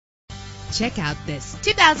Check out this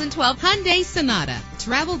 2012 Hyundai Sonata.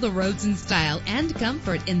 Travel the roads in style and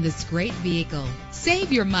comfort in this great vehicle.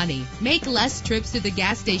 Save your money. Make less trips to the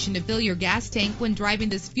gas station to fill your gas tank when driving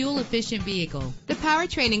this fuel-efficient vehicle. The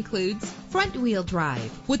powertrain includes front-wheel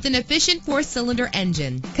drive with an efficient 4-cylinder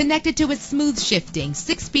engine connected to a smooth shifting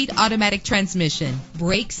 6-speed automatic transmission.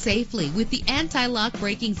 Brake safely with the anti-lock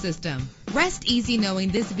braking system. Rest easy knowing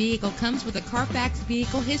this vehicle comes with a Carfax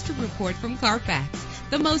Vehicle History Report from Carfax,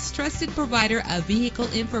 the most trusted provider of vehicle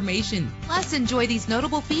information. Plus, enjoy these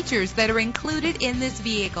notable features that are included in this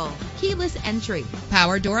vehicle: keyless entry,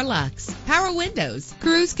 power door locks, power windows,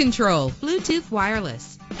 cruise control, Bluetooth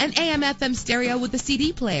wireless, an AM/FM stereo with a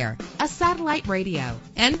CD player, a satellite radio.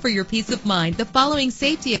 And for your peace of mind, the following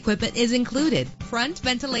safety equipment is included: front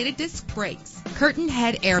ventilated disc brakes, curtain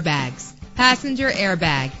head airbags, passenger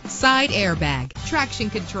airbag, side airbag, traction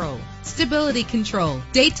control, stability control,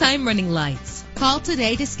 daytime running lights. Call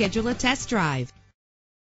today to schedule a test drive.